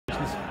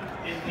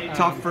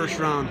Tough first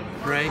round,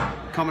 right?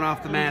 Coming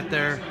off the mat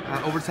there,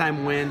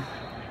 overtime win.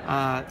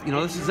 You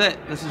know, this is it.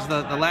 This is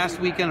the last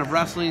weekend of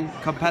wrestling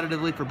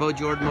competitively for Bo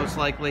Jordan, most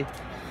likely.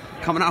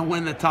 Coming out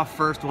winning the tough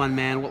first one,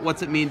 man.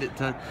 What's it mean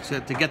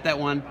to get that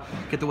one,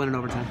 get the win in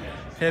overtime?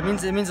 Yeah,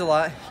 it means a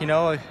lot. You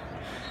know,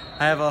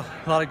 I have a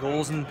lot of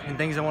goals and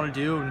things I want to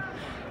do, and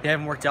they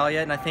haven't worked out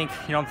yet. And I think,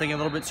 you know, I'm thinking a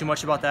little bit too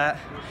much about that,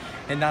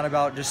 and not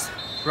about just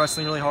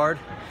wrestling really hard.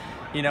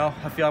 You know,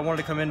 I feel I wanted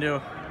to come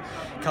into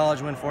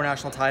college, win 4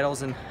 national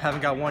titles, and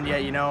haven't got one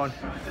yet. You know, and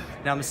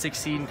now I'm a 6th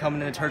seed and coming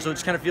into turn, so it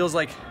just kind of feels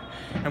like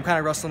I'm kind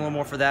of wrestling a little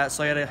more for that.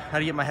 So I had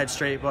to get my head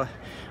straight. But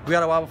we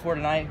got a while before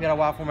tonight. We got a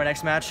while before my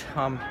next match.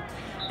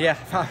 Yeah,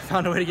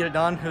 found a way to get it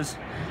done. It was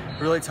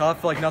really tough.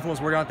 I feel like nothing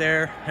was working out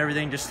there.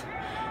 Everything just,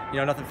 you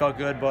know, nothing felt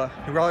good. But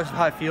regardless of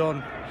how I feel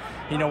and,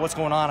 you know, what's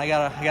going on, I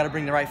gotta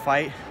bring the right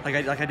fight, like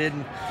I did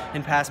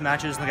in past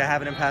matches, like I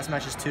have it in past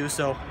matches too.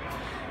 So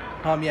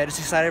yeah, just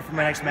excited for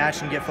my next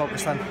match and get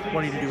focused on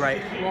what I need to do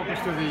right. Walk us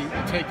through the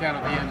takedown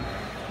at the end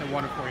that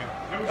won it for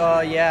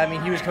you. Yeah, I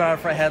mean, he was coming out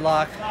of front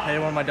headlock. I did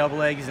one of my double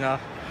legs, and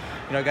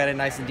you know, got it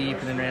nice and deep,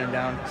 and then ran him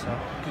down. So.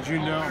 Did you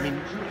know? I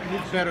mean,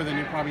 he's better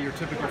than probably your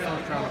typical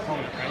first round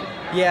opponent,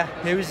 right? Yeah,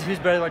 he was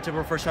better than my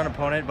typical first round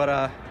opponent,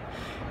 but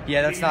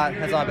yeah, that's not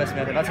my best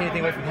method. Not taking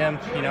anything away from him,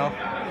 you know,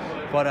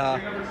 but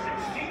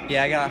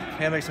yeah, I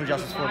gotta make some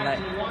adjustments for tonight.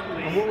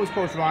 And what was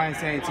Coach Ryan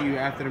saying to you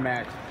after the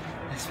match?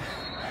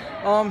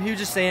 He was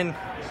just saying,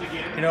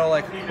 you know,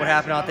 like what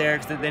happened out there,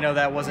 because they know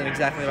that wasn't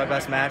exactly my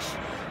best match.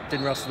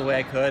 Didn't wrestle the way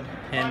I could,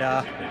 and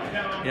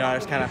you know, I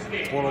just kind of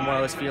told them what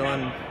I was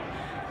feeling,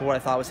 what I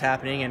thought was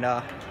happening, and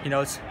you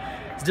know, it's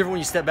different when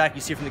you step back, you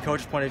see it from the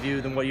coach's point of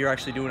view than what you're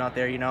actually doing out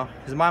there, you know.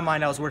 Because in my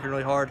mind, I was working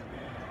really hard.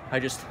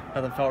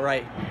 Nothing felt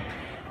right.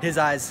 His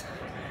eyes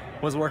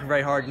wasn't working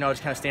very hard, you know,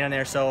 just kind of standing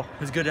there. So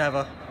it was good to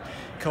have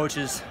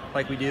coaches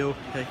like we do,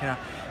 that kind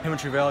of him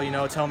and Travell, you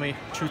know, tell me,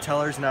 truth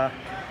tellers, and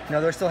you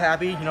know, they're still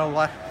happy. You know, a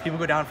lot of people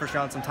go down first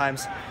round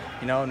sometimes,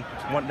 you know, and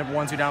number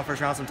ones go down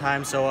first round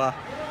sometimes. So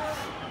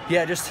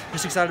yeah, just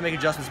excited to make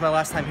adjustments. It's my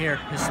last time here.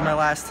 This is my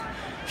last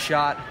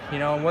shot, you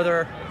know, and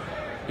whether,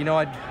 you know,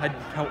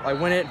 I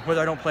win it,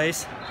 whether I don't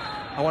place,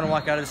 I want to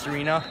walk out of this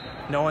arena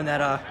knowing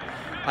that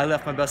I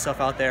left my best self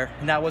out there,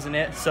 and that wasn't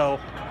it. So,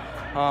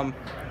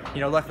 you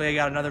know, luckily I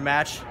got another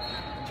match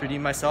to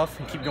redeem myself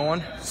and keep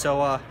going.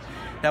 So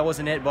that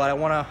wasn't it, but I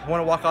want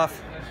to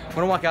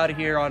walk out of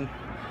here on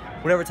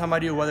whatever time I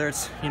do, whether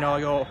it's, you know,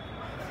 I go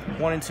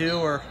 1-2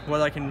 or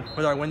whether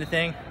I win the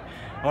thing.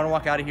 I want to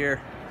walk out of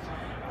here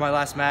my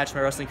last match,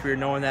 my wrestling career,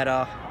 knowing that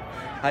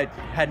I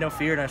had no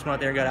fear, and I just went out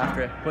there and got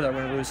after it, whether I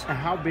win or lose. And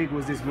how big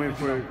was this win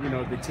for, you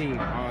know, the team?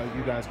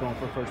 You guys going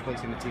for first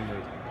place in the team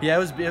race? Yeah, it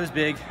was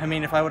big. I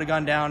mean, if I would have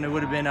gone down, it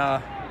would have been,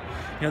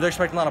 you know, they're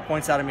expecting a lot of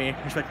points out of me.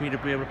 They're expecting me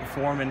to be able to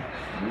perform and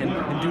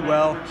do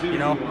well, you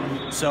know.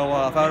 So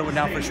if I would have went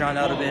down first round,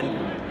 that would have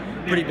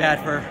been pretty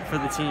bad for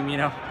the team, you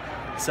know.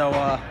 So,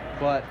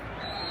 but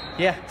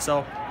yeah,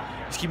 so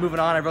just keep moving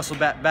on. I've wrestled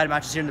bad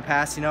matches here in the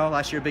past, you know.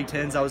 Last year, Big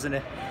Tens, I was in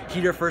a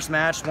heater first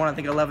match, won I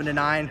think 11-9.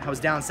 I was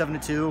down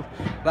 7-2.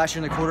 Last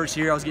year in the quarters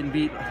here, I was getting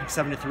beat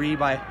 7-3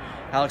 by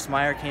Alex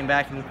Meyer. Came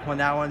back and won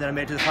that one. Then I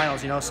made it to the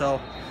finals, you know. So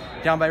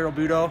down by real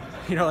BoJo,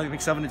 you know, like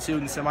 7-2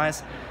 in the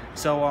semis.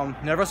 So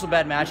I've wrestled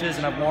bad matches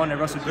and I've won. I've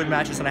wrestled good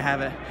matches and I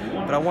haven't.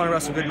 But I want to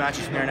wrestle good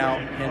matches from here on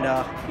out,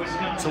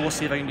 and so we'll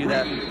see if I can do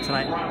that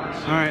tonight.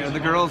 All right, are the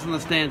girls in the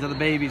stands? Are the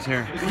babies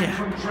here?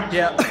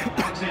 Yeah.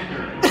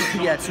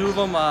 Yeah, 2 of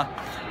them,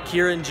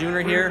 Kira and June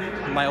are here.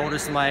 My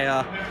oldest and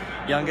my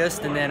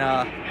youngest, and then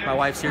my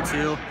wife's here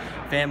too.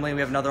 Family, we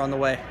have another on the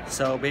way.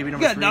 So baby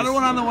number 3. You got another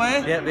one on the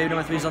way? Yeah, baby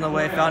number 3's on the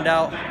way. Found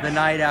out the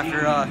night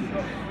after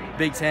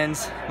Big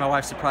Tens. My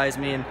wife surprised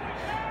me and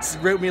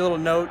wrote me a little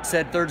note,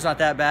 said third's not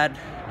that bad.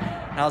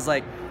 And I was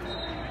like,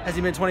 hasn't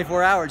even been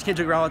 24 hours. Can't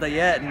joke around with that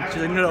yet. And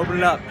she's like, no, open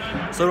it up.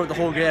 So I wrote the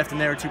whole gift, and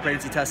there were 2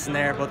 pregnancy tests in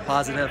there, both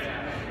positive.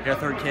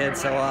 Got a 3rd kid,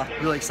 so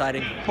really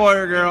exciting. Boy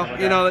or girl?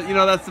 You know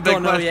that's the big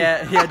question. Don't know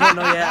yet. Yeah, don't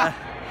know yet.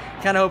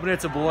 Kind of hoping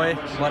it's a boy,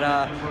 but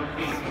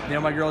you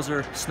know, my girls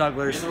are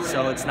snugglers,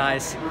 so it's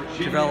nice.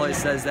 Travell always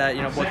says that,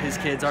 you know, both his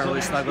kids aren't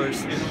really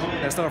snugglers.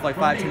 They're snuggle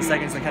for like 5-10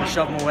 seconds and kind of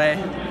shove them away.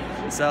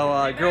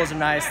 So girls are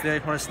nice. They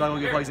want to snuggle,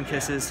 give hugs and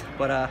kisses.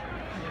 But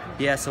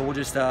yeah, so we'll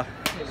just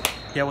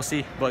yeah, we'll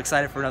see. But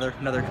excited for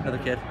another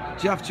kid.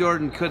 Jeff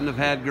Jordan couldn't have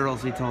had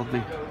girls, he told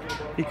me.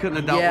 He couldn't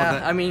have dealt with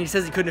it. Yeah, I mean, he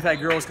says he couldn't have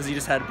had girls because he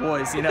just had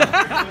boys, you know.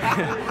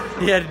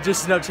 He had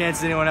just no chance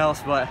as anyone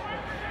else, but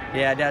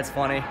yeah, Dad's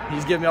funny.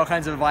 He's giving me all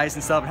kinds of advice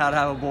and stuff on how to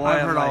have a boy.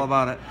 I've heard all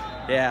about it.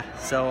 Yeah,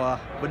 so,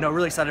 but no,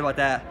 really excited about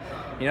that.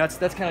 You know,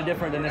 that's kind of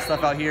different than this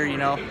stuff out here, you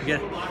know. You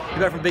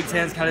got from Big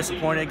Tens, kind of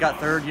disappointed, got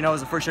 3rd. You know, it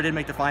was the first year I didn't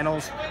make the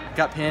finals.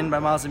 Got pinned by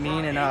Miles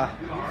Amin, and,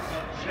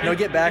 you know,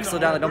 get back, slow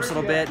down the dumps a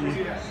little bit,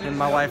 and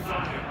my wife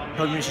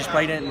told me she's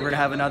pregnant, and we're going to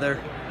have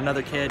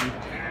another kid. And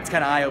it's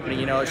kind of eye-opening,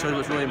 you know. It showed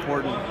what's really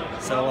important.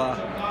 So,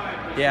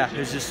 yeah, it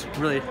was just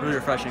really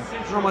refreshing.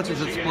 How much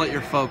has it split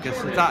your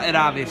focus? It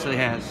obviously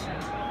has.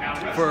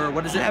 For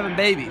what is it? Having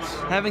babies,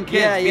 having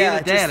kids, Yeah, being yeah,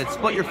 a dad. just- It's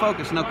split your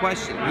focus, no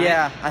question. Right?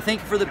 Yeah, I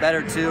think for the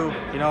better too.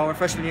 You know, in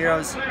freshman year,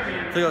 I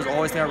think I was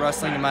always thinking about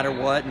wrestling no matter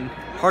what, and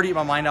hard to get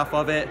my mind off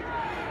of it.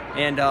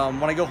 And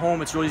when I go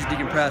home, it's really easy to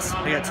decompress.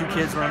 I got 2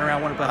 kids running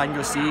around, wanting to play hide and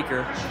go seek,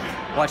 or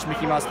watch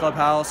Mickey Mouse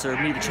Clubhouse, or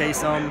me to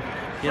chase them.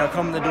 You know,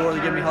 come in the door,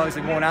 they give me hugs.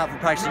 They're going out for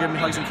practice, they give me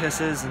hugs and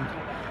kisses. And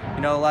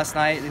you know, last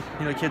night, you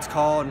know, the kids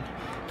call and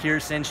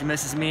Kirsten, she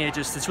misses me.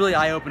 It's really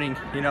eye-opening.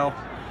 You know,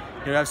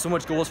 I have so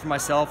much goals for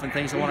myself and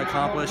things I want to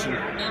accomplish,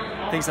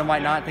 and things I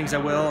might not, things I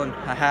will, and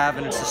I have,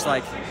 and it's just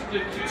like,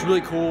 it's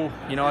really cool.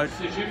 You know, it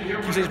keeps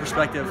things in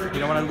perspective.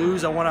 You know, when I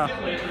lose, I want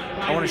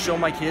to show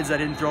my kids that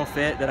I didn't throw a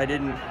fit, that I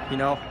didn't, you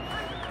know,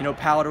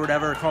 pout or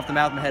whatever, come off the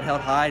mat with my head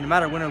held high. No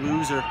matter win or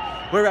lose or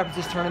whatever happens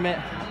this tournament,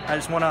 I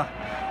just want to,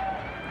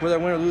 whether I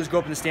win or lose, go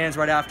up in the stands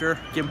right after,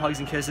 give them hugs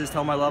and kisses,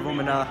 tell them I love them,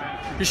 and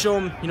just show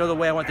them, you know, the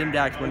way I want them to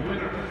act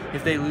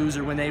if they lose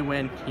or when they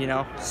win, you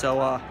know.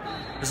 So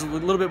there's a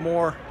little bit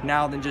more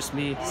now than just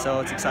me, so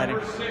it's exciting.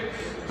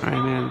 All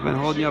right, man. Been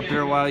holding you up here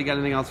a while. You got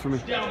anything else for me?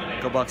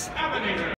 Go Bucks.